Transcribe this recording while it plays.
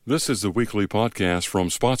This is the weekly podcast from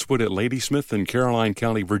Spotswood at Ladysmith in Caroline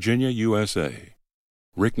County, Virginia, USA.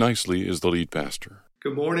 Rick Nicely is the lead pastor.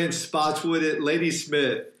 Good morning, Spotswood at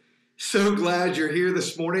Ladysmith. So glad you're here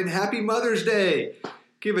this morning. Happy Mother's Day.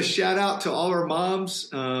 Give a shout out to all our moms.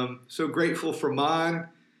 So grateful for mine.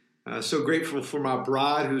 So grateful for my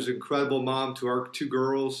bride, who's an incredible mom to our two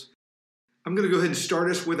girls. I'm going to go ahead and start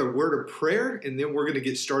us with a word of prayer, and then we're going to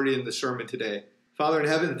get started in the sermon today. Father in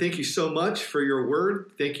heaven, thank you so much for your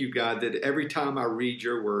word. Thank you, God, that every time I read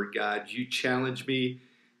your word, God, you challenge me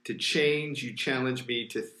to change. You challenge me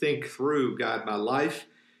to think through, God, my life.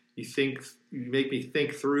 You make me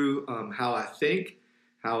think through how I think,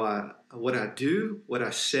 what I do, what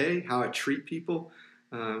I say, how I treat people.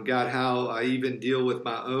 God, how I even deal with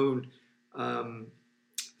my own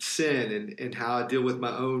sin and how I deal with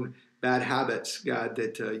my own bad habits, God,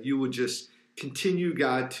 that you would just continue,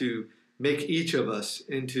 God, to make each of us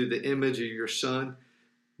into the image of your Son,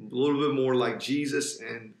 a little bit more like Jesus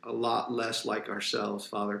and a lot less like ourselves,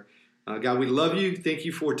 Father. God, we love you. Thank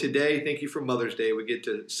you for today. Thank you for Mother's Day. We get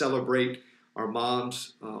to celebrate our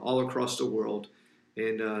moms all across the world,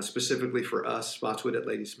 and specifically for us, Spotswood at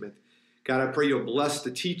Ladysmith. God, I pray you'll bless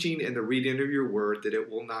the teaching and the reading of your word, that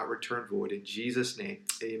it will not return void. In Jesus' name,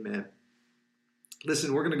 amen.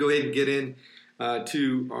 Listen, we're going to go ahead and get in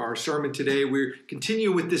to our sermon today. We're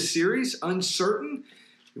continuing with this series, Uncertain,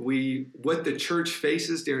 what the church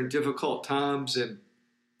faces during difficult times. And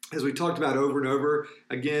as we talked about over and over,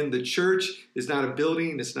 again, the church is not a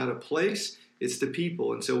building, it's not a place, it's the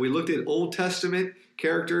people. And so we looked at Old Testament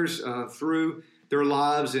characters through their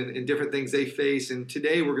lives and different things they face. And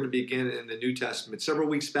today we're going to begin in the New Testament. Several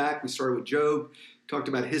weeks back, we started with Job, talked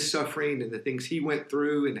about his suffering and the things he went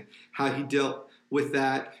through and how he dealt with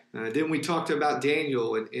that. Then we talked about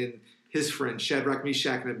Daniel and his friends, Shadrach,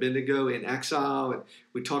 Meshach, and Abednego in exile. And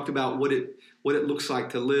we talked about what it looks like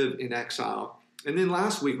to live in exile. And then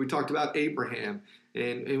last week we talked about Abraham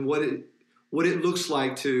and what it looks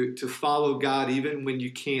like to follow God even when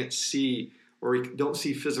you can't see or don't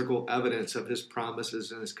see physical evidence of his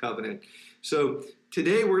promises and his covenant. So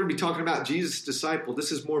today we're going to be talking about Jesus' disciple.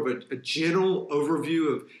 This is more of a general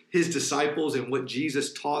overview of his disciples and what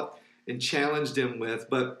Jesus taught and challenged him with,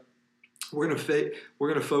 but we're going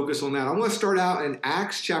to focus on that. I want to start out in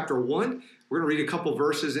Acts chapter 1. We're going to read a couple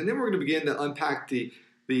verses, and then we're going to begin to unpack the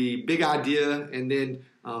big idea, and then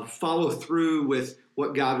follow through with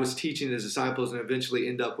what God was teaching his disciples, and eventually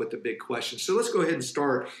end up with the big question. So let's go ahead and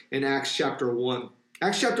start in Acts chapter 1.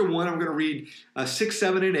 Acts chapter 1, I'm going to read 6,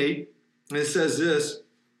 7, and 8, and it says this: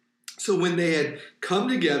 So when they had come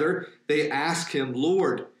together, they asked him,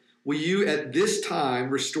 Lord, will you at this time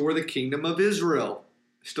restore the kingdom of Israel?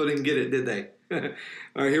 Still didn't get it, did they?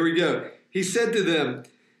 All right, here we go. He said to them,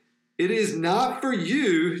 It is not for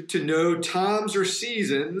you to know times or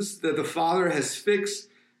seasons that the Father has fixed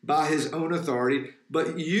by his own authority,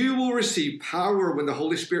 but you will receive power when the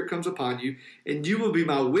Holy Spirit comes upon you, and you will be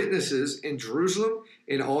my witnesses in Jerusalem,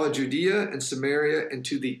 in all Judea and Samaria, and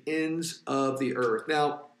to the ends of the earth.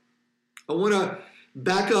 Now, I want to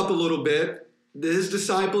back up a little bit. His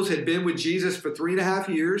disciples had been with Jesus for 3.5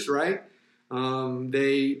 years, right?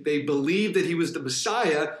 They believed that he was the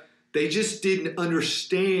Messiah. They just didn't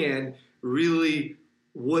understand really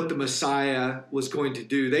what the Messiah was going to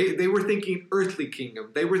do. They were thinking earthly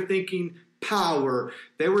kingdom. They were thinking power.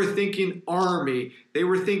 They were thinking army. They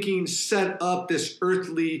were thinking set up this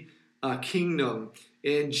earthly kingdom.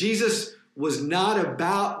 And Jesus was not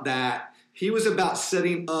about that. He was about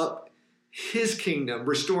setting up his kingdom,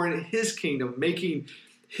 restoring his kingdom, making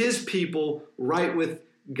his people right with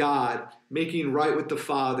God, making right with the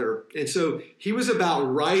Father. And so he was about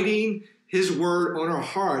writing his word on our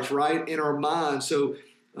hearts, right, in our minds. So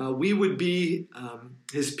we would be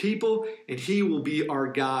his people, and he will be our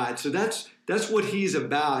God. So that's what he's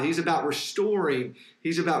about. He's about restoring.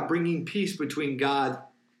 He's about bringing peace between God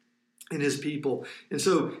and his people. And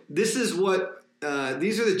so this is what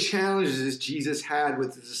these are the challenges Jesus had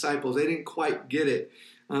with his disciples. They didn't quite get it.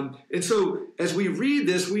 And so as we read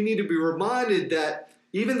this, we need to be reminded that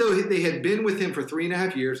even though they had been with him for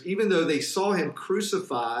 3.5 years, even though they saw him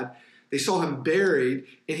crucified, they saw him buried,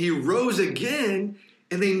 and he rose again,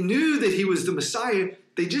 and they knew that he was the Messiah,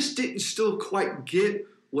 they just didn't still quite get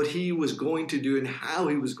what he was going to do and how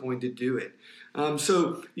he was going to do it.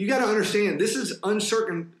 So you got to understand, this is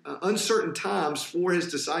uncertain times for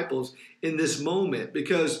his disciples in this moment,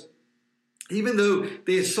 because even though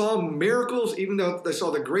they saw miracles, even though they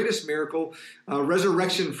saw the greatest miracle,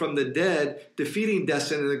 resurrection from the dead, defeating death,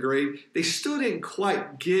 sin, and the grave, they still didn't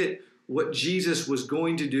quite get what Jesus was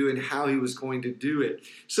going to do and how he was going to do it.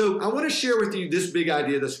 So I want to share with you this big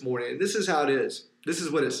idea this morning, and this is how it is. This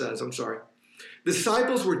is what it says. I'm sorry. The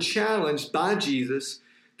disciples were challenged by Jesus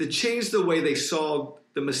to change the way they saw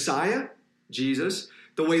the Messiah, Jesus,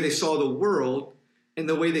 the way they saw the world, and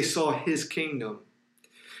the way they saw his kingdom.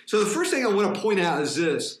 So the first thing I want to point out is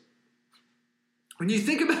this. When you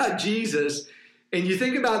think about Jesus and you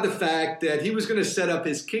think about the fact that he was going to set up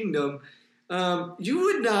his kingdom, you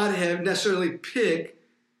would not have necessarily picked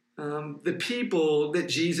the people that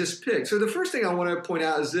Jesus picked. So the first thing I want to point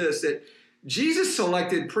out is this, that Jesus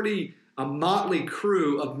selected a motley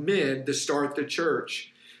crew of men to start the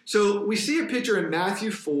church. So we see a picture in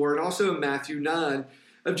Matthew 4 and also in Matthew 9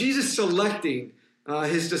 of Jesus selecting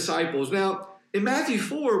his disciples. Now, in Matthew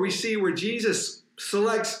 4, we see where Jesus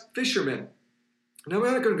selects fishermen. Now,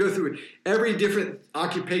 we're not going to go through every different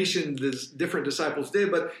occupation the different disciples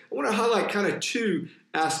did, but I want to highlight kind of two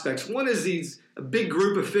aspects. One is a big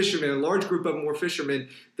group of fishermen, a large group of more fishermen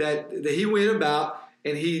that he went about,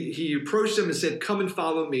 and he approached them and said, "Come and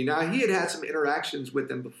follow me." Now, he had some interactions with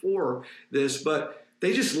them before this, but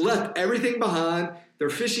they just left everything behind, their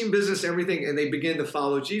fishing business, everything, and they began to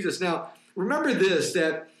follow Jesus. Now, remember this,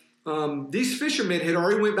 that these fishermen had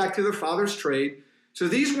already went back to their father's trade, so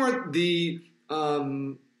these weren't the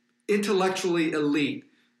intellectually elite.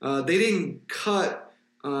 They didn't cut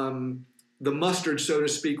the mustard, so to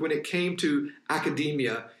speak, when it came to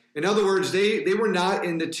academia. In other words, they were not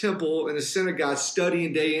in the temple and the synagogue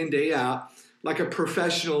studying day in, day out like a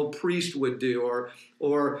professional priest would do,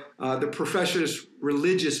 or the professional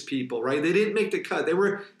religious people, right? They didn't make the cut. They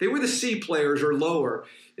were the C players or lower.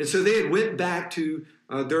 And so they had went back to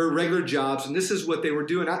their regular jobs, and this is what they were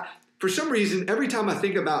doing. For some reason, every time I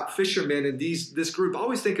think about fishermen and this group, I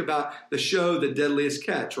always think about the show The Deadliest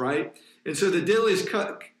Catch, right? And so The Deadliest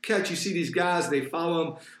Catch, you see these guys, they follow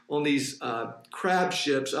them on these crab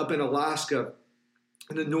ships up in Alaska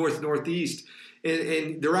in the northeast.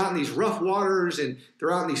 And they're out in these rough waters, and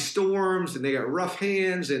they're out in these storms, and they got rough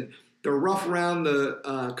hands, and they're rough around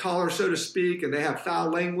the collar, so to speak, and they have foul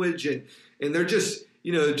language, and they're just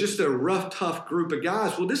a rough, tough group of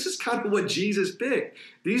guys. Well, this is kind of what Jesus picked.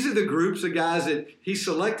 These are the groups of guys that he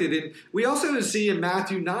selected. And we also see in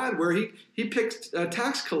Matthew 9 where he picked a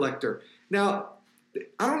tax collector. Now,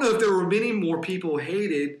 I don't know if there were many more people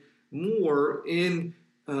hated more in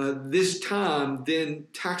this time than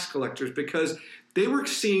tax collectors, because they were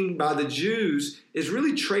seen by the Jews as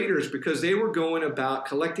really traitors, because they were going about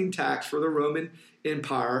collecting tax for the Roman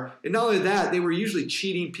Empire. And not only that, they were usually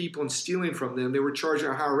cheating people and stealing from them. They were charging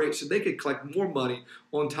a higher rate so they could collect more money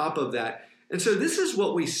on top of that. And so this is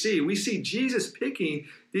what we see. We see Jesus picking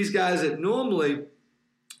these guys that normally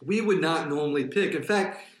we would not normally pick. In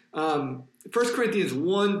fact, 1 Corinthians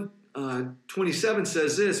 1:27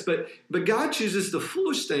 says this, but God chooses the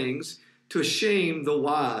foolish things to shame the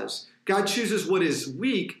wise. God chooses what is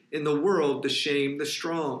weak in the world to shame the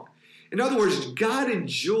strong. In other words, God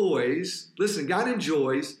enjoys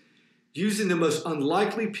using the most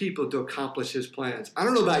unlikely people to accomplish his plans. I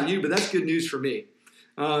don't know about you, but that's good news for me.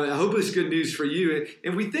 I hope it's good news for you.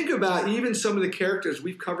 And we think about even some of the characters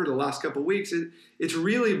we've covered the last couple of weeks, it's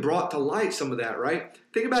really brought to light some of that, right?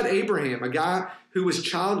 Think about Abraham, a guy who was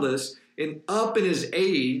childless and up in his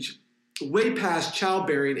age, way past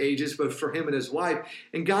childbearing ages, but for him and his wife.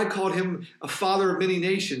 And God called him a father of many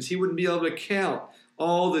nations. He wouldn't be able to count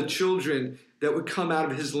all the children that would come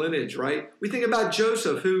out of his lineage, right? We think about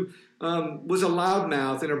Joseph, who was a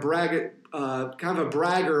loudmouth and kind of a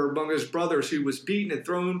bragger among his brothers, who was beaten and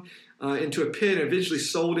thrown into a pit and eventually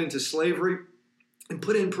sold into slavery and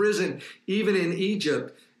put in prison, even in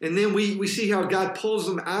Egypt. And then we see how God pulls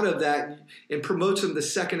them out of that and promotes them to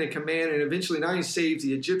second in command, and eventually not only saves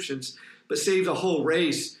the Egyptians, but saves a whole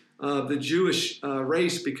race, the Jewish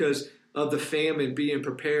race, because of the famine being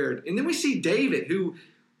prepared. And then we see David, who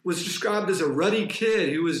was described as a ruddy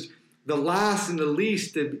kid, who was the last and the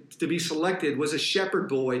least to be selected, was a shepherd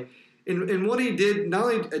boy. And what he did,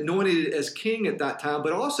 not only anointed as king at that time,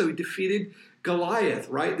 but also he defeated Goliath,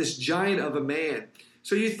 right? This giant of a man.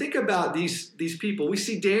 So you think about these people. We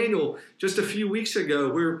see Daniel just a few weeks ago,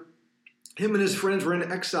 where him and his friends were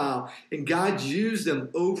in exile, and God used them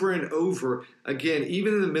over and over again,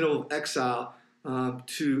 even in the middle of exile,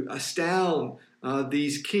 to astound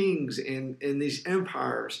these kings and these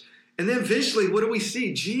empires. And then eventually, what do we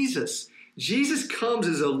see? Jesus comes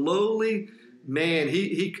as a lowly man.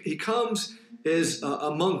 He comes as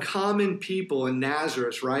among common people in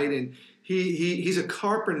Nazareth, right? And he's a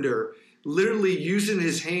carpenter, literally using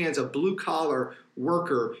his hands, a blue-collar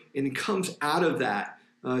worker, and he comes out of that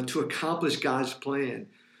to accomplish God's plan.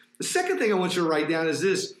 The second thing I want you to write down is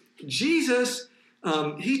this. Jesus,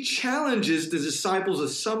 he challenges the disciples'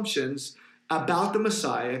 assumptions about the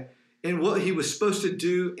Messiah, and what he was supposed to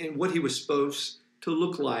do and what he was supposed to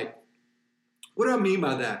look like. What do I mean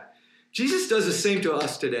by that? Jesus does the same to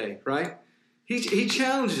us today, right? He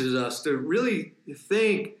challenges us to really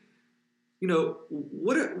think,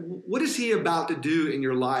 what is he about to do in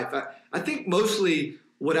your life? I think mostly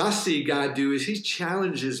what I see God do is he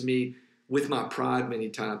challenges me with my pride many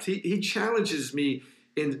times. He challenges me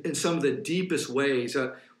in some of the deepest ways.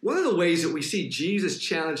 One of the ways that we see Jesus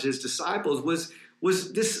challenge his disciples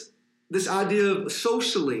was this idea of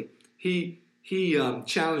socially. He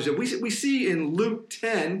challenged them. We see in Luke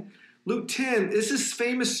 10, is this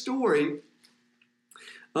famous story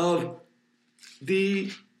of the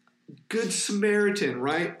Good Samaritan,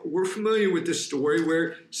 right? We're familiar with this story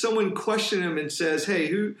where someone questioned him and says,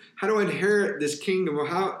 hey, how do I inherit this kingdom, or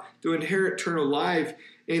how do I inherit eternal life?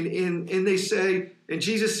 And they say, and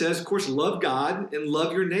Jesus says, of course, love God and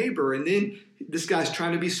love your neighbor. And then this guy's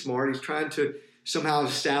trying to be smart. He's trying to somehow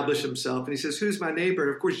establish himself. And he says, who's my neighbor?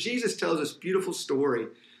 And of course, Jesus tells this beautiful story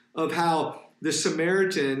of how the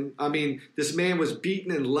Samaritan, this man was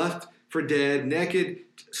beaten and left for dead, naked,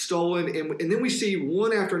 stolen. And then we see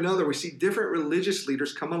one after another, we see different religious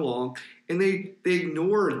leaders come along, and they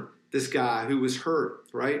ignored this guy who was hurt,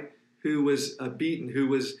 right? Who was beaten, who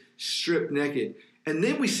was stripped naked. And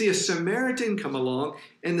then we see a Samaritan come along,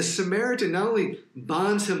 and the Samaritan not only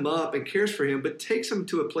bonds him up and cares for him, but takes him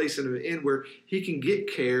to a place in an inn where he can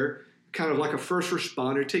get care, kind of like a first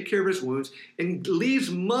responder, take care of his wounds, and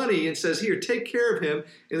leaves money and says, here, take care of him.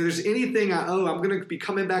 And if there's anything I owe, I'm going to be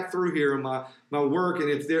coming back through here on my work, and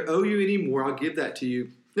if they owe you any more, I'll give that to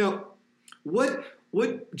you. Now,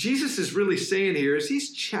 what Jesus is really saying here is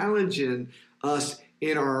he's challenging us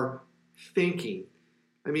in our thinking.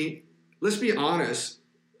 Let's be honest.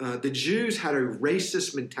 The Jews had a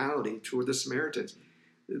racist mentality toward the Samaritans.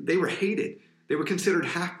 They were hated. They were considered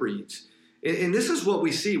half-breeds. And this is what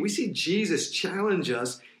we see. We see Jesus challenge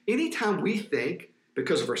us anytime we think,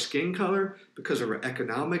 because of our skin color, because of our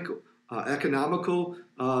economical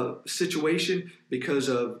situation, because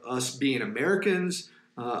of us being Americans,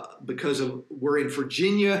 because of we're in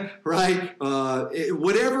Virginia, right?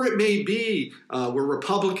 Whatever it may be, we're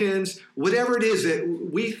Republicans, whatever it is that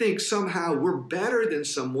we think somehow we're better than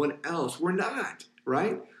someone else. We're not,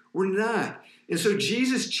 right? We're not. And so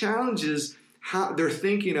Jesus challenges how they're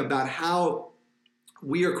thinking about how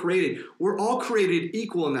we are created. We're all created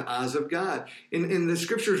equal in the eyes of God. And the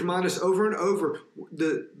scriptures remind us over and over,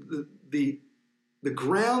 the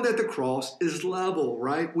ground at the cross is level,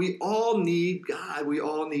 right? We all need God. We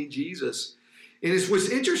all need Jesus. And what's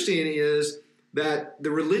interesting is that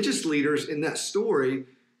the religious leaders in that story,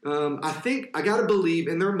 I got to believe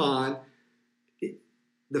in their mind,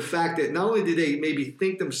 the fact that not only did they maybe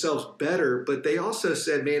think themselves better, but they also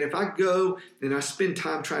said, man, if I go and I spend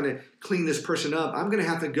time trying to clean this person up, I'm going to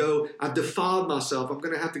have to go, I've defiled myself. I'm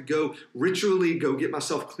going to have to go ritually go get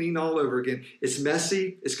myself clean all over again. It's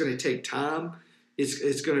messy. It's going to take time.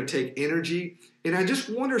 It's going to take energy. And I just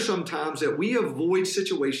wonder sometimes that we avoid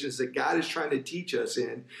situations that God is trying to teach us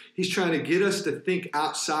in. He's trying to get us to think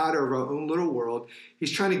outside of our own little world.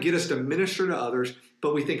 He's trying to get us to minister to others,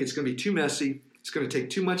 but we think it's going to be too messy. It's going to take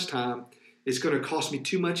too much time. It's going to cost me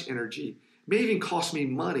too much energy. It may even cost me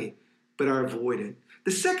money, but I avoid it.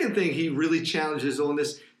 The second thing he really challenges on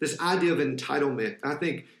this idea of entitlement. I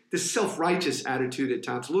think this self-righteous attitude at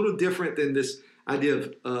times, a little different than this idea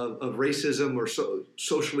of racism or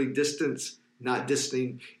socially distance, not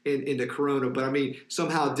distancing into Corona, but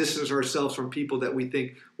somehow distance ourselves from people that we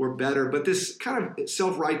think we're better. But this kind of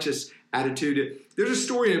self-righteous attitude. There's a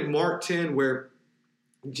story in Mark 10 where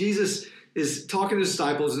Jesus is talking to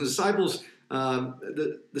disciples, and the disciples,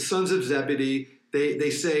 the sons of Zebedee, they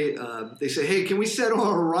say, hey, can we sit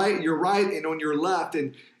on your right and on your left?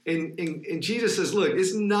 And Jesus says, look,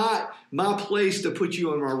 it's not my place to put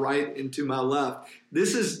you on my right and to my left.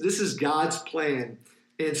 This is God's plan.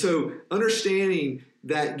 And so understanding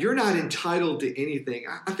that you're not entitled to anything.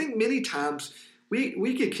 I think many times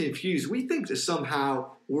we get confused. We think that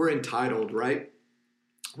somehow we're entitled, right?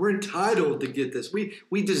 We're entitled to get this.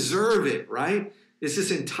 We deserve it, right? It's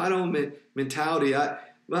this entitlement mentality.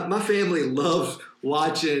 My family loves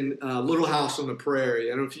watching Little House on the Prairie.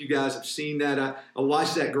 I don't know if you guys have seen that. I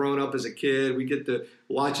watched that growing up as a kid. We get to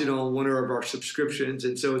watch it on one of our subscriptions.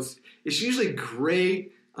 And so it's usually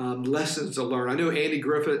great lessons to learn. I know Andy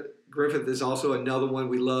Griffith is also another one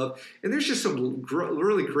we love. And there's just some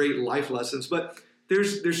really great life lessons. But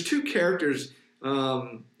there's two characters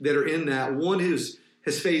that are in that. One has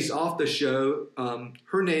phased off the show.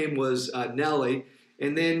 Her name was Nellie.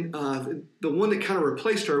 And then the one that kind of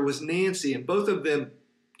replaced her was Nancy. And both of them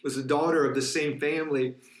was the daughter of the same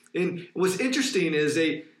family. And what's interesting is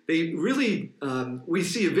they really, we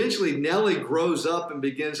see eventually Nellie grows up and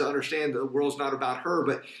begins to understand that the world's not about her.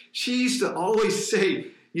 But she used to always say,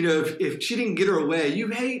 if she didn't get her way, you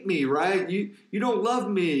hate me, right? You don't love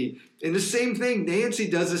me. And the same thing, Nancy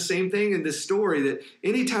does the same thing in this story, that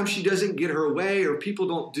anytime she doesn't get her way or people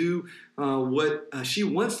don't do what she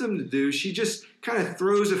wants them to do, she just kind of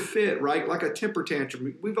throws a fit, right? Like a temper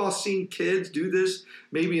tantrum. We've all seen kids do this,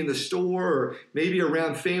 maybe in the store or maybe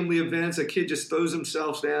around family events. A kid just throws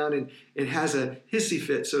themselves down and has a hissy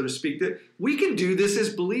fit, so to speak. That we can do this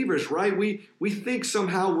as believers, right? We think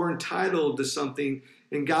somehow we're entitled to something,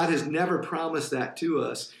 and God has never promised that to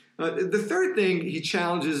us. The third thing he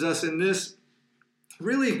challenges us in this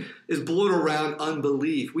really is boiled around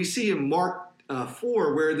unbelief. We see in Mark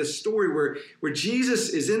 4 where the story where Jesus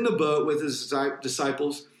is in the boat with his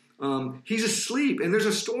disciples. He's asleep, and there's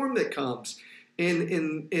a storm that comes,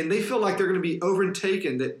 and they feel like they're going to be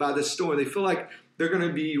overtaken by the storm. They feel like they're going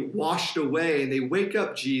to be washed away, and they wake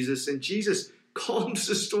up Jesus, and Jesus calms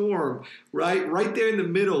the storm, right there in the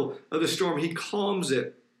middle of the storm. He calms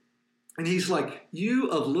it. And he's like, you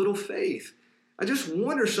of little faith. I just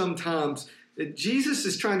wonder sometimes that Jesus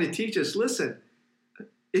is trying to teach us, listen,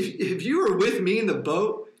 if you are with me in the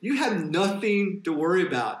boat, you have nothing to worry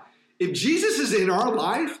about. If Jesus is in our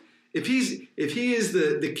life, if he is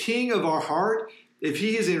the king of our heart, if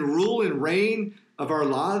he is in rule and reign of our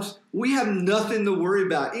lives, we have nothing to worry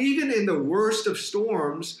about. Even in the worst of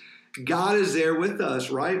storms, God is there with us,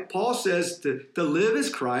 right? Paul says to live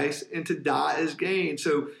is Christ and to die is gain.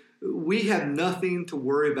 So we have nothing to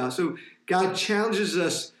worry about. So God challenges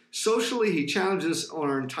us socially. He challenges us on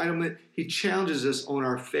our entitlement. He challenges us on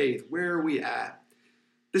our faith. Where are we at?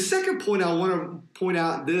 The second point I want to point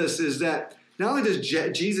out this is that not only does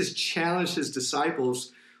Jesus challenge his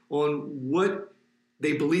disciples on what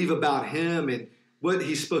they believe about him and what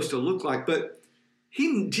he's supposed to look like, but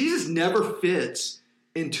Jesus never fits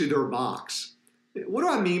into their box. What do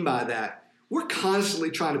I mean by that? We're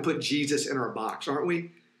constantly trying to put Jesus in our box, aren't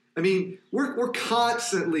we? I mean, we're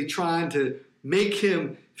constantly trying to make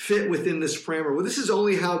him fit within this framework. Well, this is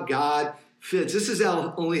only how God fits. This is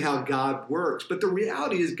only how God works. But the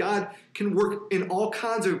reality is God can work in all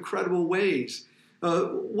kinds of incredible ways.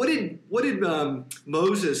 What did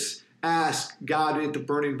Moses ask God at the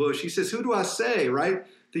burning bush? He says, who do I say, right,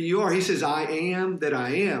 that you are? He says, I am that I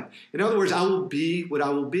am. In other words, I will be what I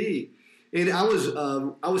will be. And I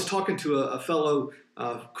was talking to a fellow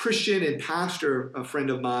Christian and pastor, a friend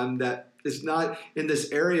of mine that is not in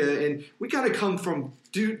this area, and we kind of come from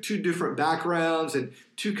two different backgrounds and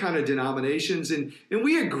two kind of denominations, and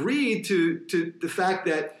we agreed to the fact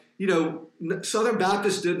that Southern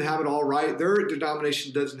Baptists didn't have it all right. Their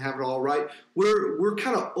denomination doesn't have it all right. We're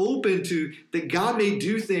kind of open to that God may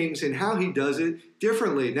do things and how he does it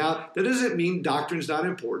differently. Now, that doesn't mean doctrine's not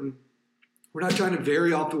important. We're not trying to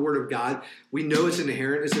vary off the Word of God. We know it's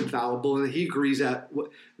inherent, it's infallible, and he agrees that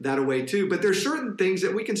away too. But there's certain things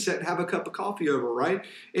that we can sit and have a cup of coffee over, right?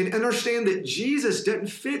 And understand that Jesus didn't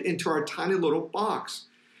fit into our tiny little box.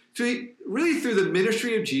 So really through the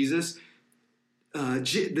ministry of Jesus,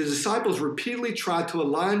 the disciples repeatedly tried to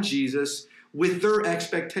align Jesus with their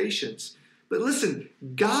expectations. But listen,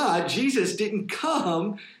 Jesus didn't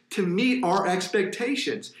come to meet our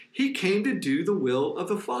expectations. He came to do the will of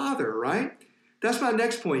the Father, right? That's my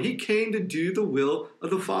next point. He came to do the will of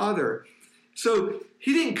the Father. So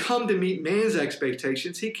he didn't come to meet man's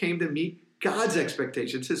expectations. He came to meet God's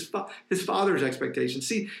expectations, his Father's expectations.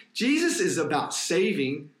 See, Jesus is about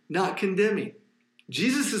saving, not condemning.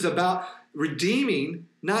 Jesus is about redeeming,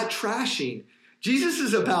 not trashing. Jesus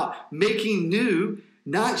is about making new,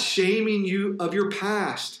 not shaming you of your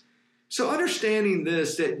past. So understanding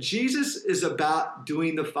this, that Jesus is about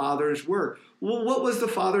doing the Father's work. Well, what was the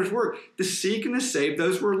Father's work? To seek and to save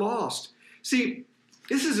those who were lost. See,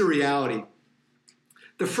 this is a reality.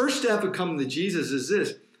 The first step of coming to Jesus is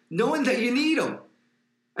this, knowing that you need him.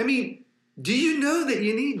 I mean, do you know that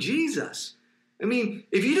you need Jesus? I mean,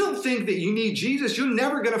 if you don't think that you need Jesus, you're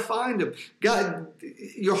never going to find him. God,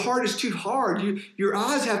 your heart is too hard. Your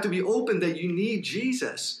eyes have to be open that you need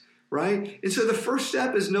Jesus, right? And so the first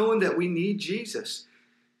step is knowing that we need Jesus.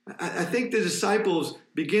 I think the disciples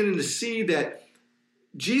beginning to see that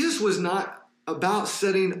Jesus was not about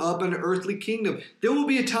setting up an earthly kingdom. There will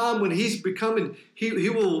be a time when he's becoming, he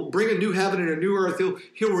will bring a new heaven and a new earth.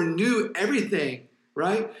 He'll renew everything,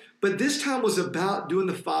 right? But this time was about doing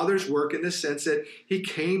the Father's work in the sense that he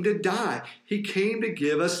came to die. He came to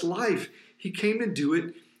give us life. He came to do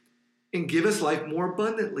it and give us life more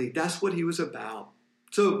abundantly. That's what he was about.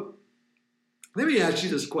 So let me ask you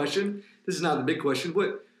this question. This is not the big question.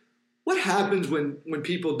 What happens when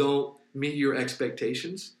people don't meet your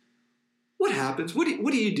expectations, what happens? What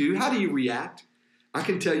do you do? How do you react? I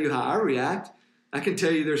can tell you how I react. I can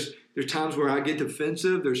tell you there's times where I get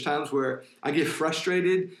defensive. There's times where I get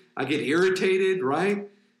frustrated. I get irritated, right?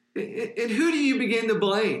 And who do you begin to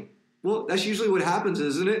blame? Well, that's usually what happens,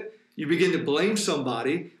 isn't it? You begin to blame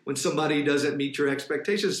somebody when somebody doesn't meet your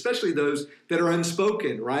expectations, especially those that are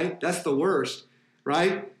unspoken, right? That's the worst,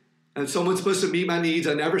 right? And someone's supposed to meet my needs,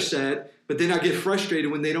 I never said, but then I get frustrated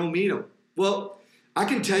when they don't meet them. Well, I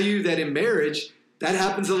can tell you that in marriage, that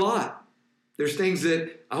happens a lot. There's things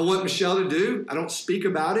that I want Michelle to do. I don't speak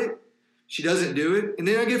about it. She doesn't do it. And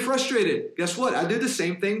then I get frustrated. Guess what? I do the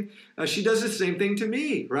same thing. She does the same thing to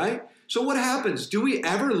me, right? So what happens? Do we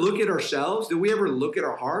ever look at ourselves? Do we ever look at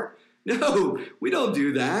our heart? No, we don't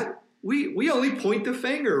do that. We only point the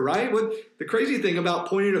finger, right? What the crazy thing about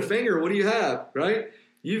pointing a finger, what do you have, right?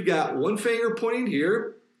 You've got one finger pointing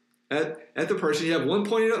here at the person. You have one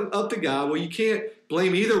pointing up to God. Well, you can't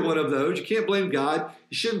blame either one of those. You can't blame God.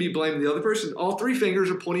 You shouldn't be blaming the other person. All three fingers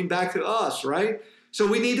are pointing back to us, right? So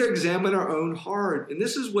we need to examine our own heart. And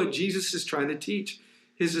this is what Jesus is trying to teach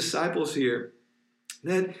his disciples here.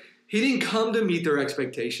 That he didn't come to meet their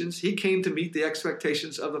expectations. He came to meet the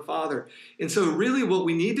expectations of the Father. And so really what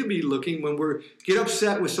we need to be looking when we get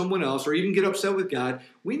upset with someone else or even get upset with God,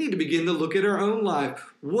 we need to begin to look at our own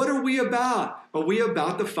life. What are we about? Are we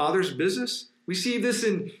about the Father's business? We see this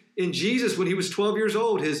in Jesus when he was 12 years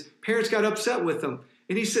old. His parents got upset with him.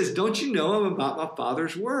 And he says, don't you know I'm about my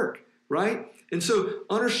Father's work, right? And so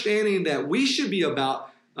understanding that we should be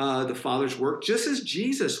about the Father's work just as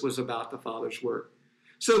Jesus was about the Father's work.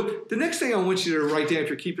 So the next thing I want you to write down if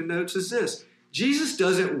you're keeping notes is this. Jesus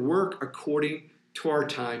doesn't work according to our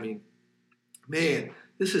timing. Man,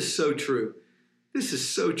 this is so true. This is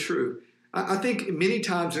so true. I think many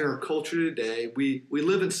times in our culture today, we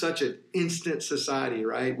live in such an instant society,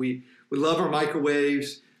 right? We love our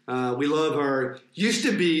microwaves. We love our, used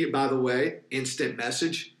to be, by the way, instant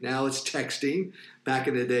message. Now it's texting. Back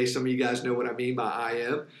in the day, some of you guys know what I mean by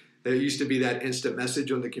IM. There used to be that instant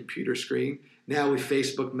message on the computer screen. Now we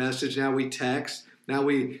Facebook message. Now we text. Now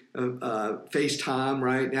we FaceTime,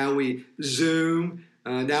 right? Now we Zoom.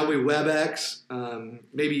 Now we WebEx.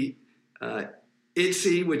 Maybe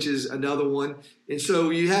Etsy, which is another one. And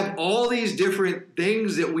so you have all these different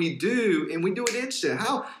things that we do, and we do it instant.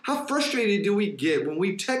 How frustrated do we get when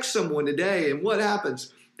we text someone today, and what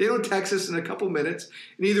happens? They don't text us in a couple minutes,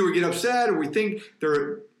 and either we get upset or we think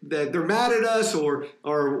they're mad at us or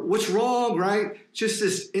what's wrong, right? Just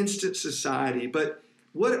this instant society. But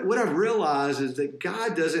what I've realized is that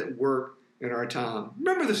God doesn't work in our time.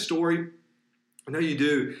 Remember the story? I know you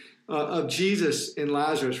do. Of Jesus and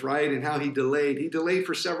Lazarus, right? And how he delayed. He delayed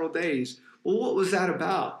for several days. Well, what was that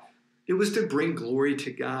about? It was to bring glory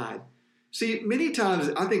to God. See, many times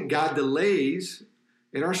I think God delays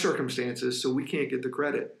in our circumstances so we can't get the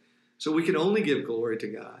credit. So we can only give glory to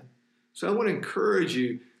God. So I want to encourage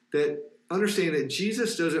you that understand that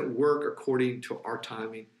Jesus doesn't work according to our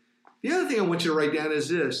timing. The other thing I want you to write down is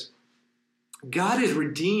this. God is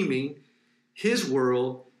redeeming his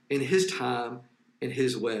world in his time and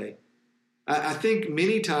his way. I think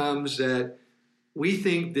many times that we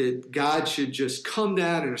think that God should just come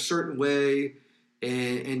down in a certain way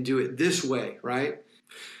and do it this way, right?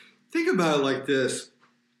 Think about it like this.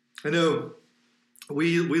 I know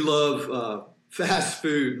we love fast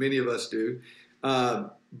food, many of us do.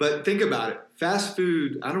 But think about it. Fast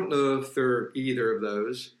food, I don't know if they're either of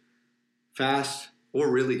those, fast or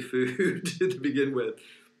really food to begin with.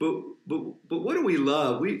 But what do we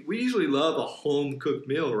love? We usually love a home-cooked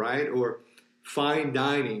meal, right? Or fine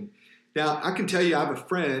dining. Now, I can tell you I have a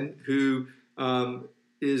friend who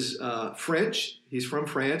is French. He's from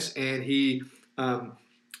France, and he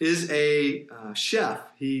is a chef.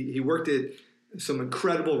 He worked at some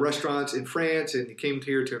incredible restaurants in France, and he came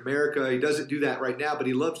here to America. He doesn't do that right now, but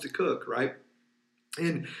he loves to cook, right?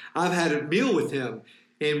 And I've had a meal with him.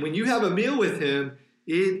 And when you have a meal with him,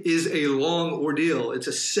 it is a long ordeal. It's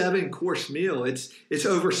a 7-course meal. It's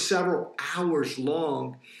over several hours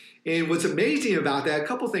long. And what's amazing about that, a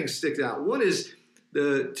couple things stick out. One is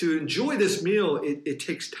to enjoy this meal, it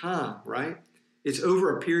takes time, right? It's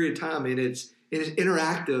over a period of time, and it's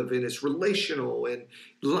interactive, and it's relational, and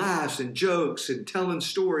laughs and jokes and telling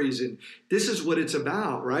stories, and this is what it's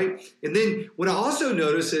about, right? And then what I also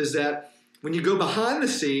notice is that when you go behind the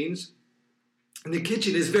scenes, and the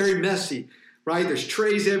kitchen is very messy, right? There's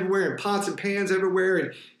trays everywhere and pots and pans everywhere,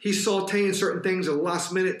 and he's sauteing certain things at the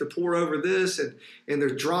last minute to pour over this, and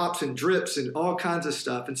there's drops and drips and all kinds of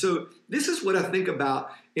stuff. And so this is what I think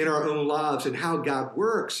about in our own lives and how God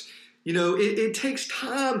works. You know, it takes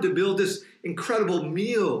time to build this incredible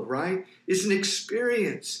meal, right? It's an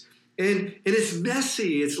experience. And it's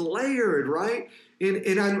messy, it's layered, right?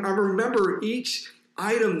 And I remember each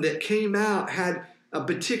item that came out had a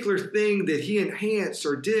particular thing that he enhanced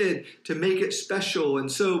or did to make it special.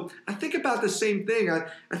 And so I think about the same thing.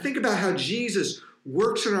 I think about how Jesus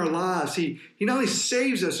works in our lives. He not only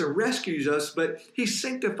saves us and rescues us, but he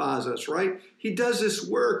sanctifies us, right? He does this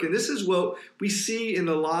work. And this is what we see in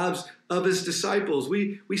the lives of his disciples.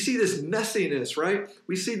 We see this messiness, right?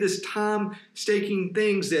 We see this time-staking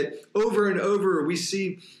things that over and over we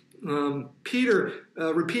see Peter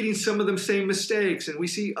repeating some of them same mistakes, and we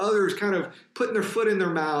see others kind of putting their foot in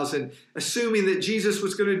their mouths and assuming that Jesus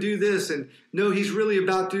was going to do this, and no, he's really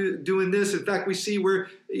about doing this. In fact, we see where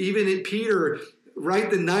even in Peter,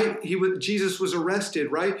 right the night Jesus was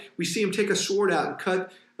arrested, right, we see him take a sword out and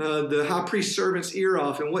cut the high priest's servant's ear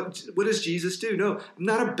off. And what does Jesus do? No, I'm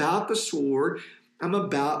not about the sword. I'm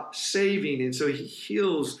about saving. And so he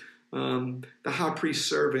heals the high priest's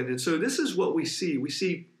servant. And so this is what we see. We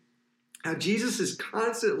see how Jesus is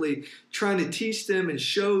constantly trying to teach them and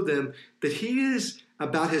show them that he is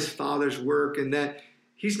about his Father's work and that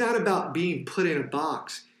he's not about being put in a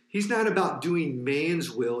box. He's not about doing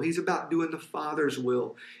man's will. He's about doing the Father's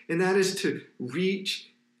will. And that is to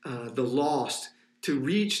reach the lost, to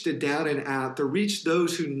reach the down and out, to reach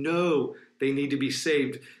those who know they need to be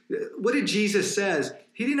saved. What did Jesus say?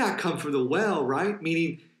 He did not come for the well, right?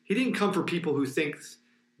 Meaning he didn't come for people who think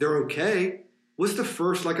they're okay. What's the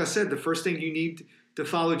first, like I said, the first thing you need to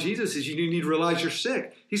follow Jesus is you need to realize you're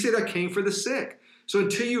sick. He said, I came for the sick. So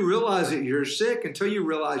until you realize that you're sick, until you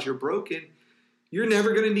realize you're broken, you're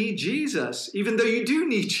never going to need Jesus, even though you do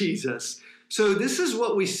need Jesus. So this is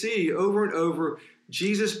what we see over and over,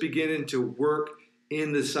 Jesus beginning to work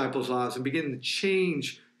in the disciples' lives and beginning to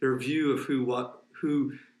change their view of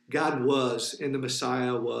who God was and the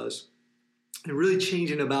Messiah was, and really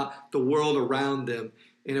changing about the world around them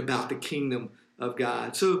and about the kingdom of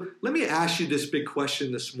God. So let me ask you this big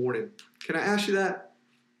question this morning. Can I ask you that?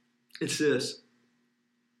 It's this.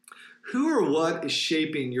 Who or what is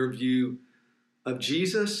shaping your view of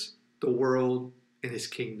Jesus, the world, and his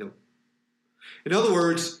kingdom? In other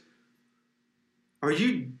words, are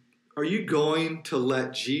you going to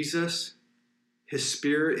let Jesus, his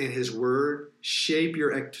Spirit, and his Word shape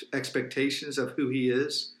your expectations of who he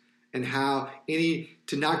is and how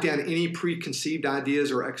to knock down any preconceived ideas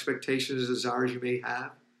or expectations or desires you may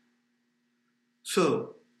have?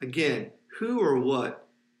 So, again, who or what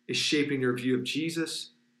is shaping your view of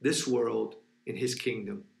Jesus, this world, and his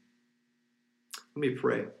kingdom? Let me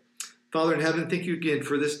pray. Father in heaven, thank you again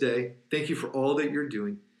for this day. Thank you for all that you're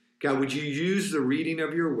doing. God, would you use the reading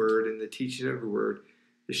of your word and the teaching of your word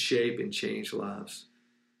to shape and change lives?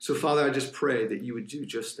 So, Father, I just pray that you would do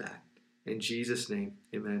just that. In Jesus' name,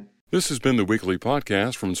 amen. This has been the weekly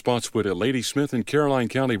podcast from Spotswood at Ladysmith in Caroline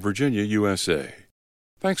County, Virginia, USA.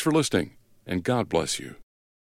 Thanks for listening, and God bless you.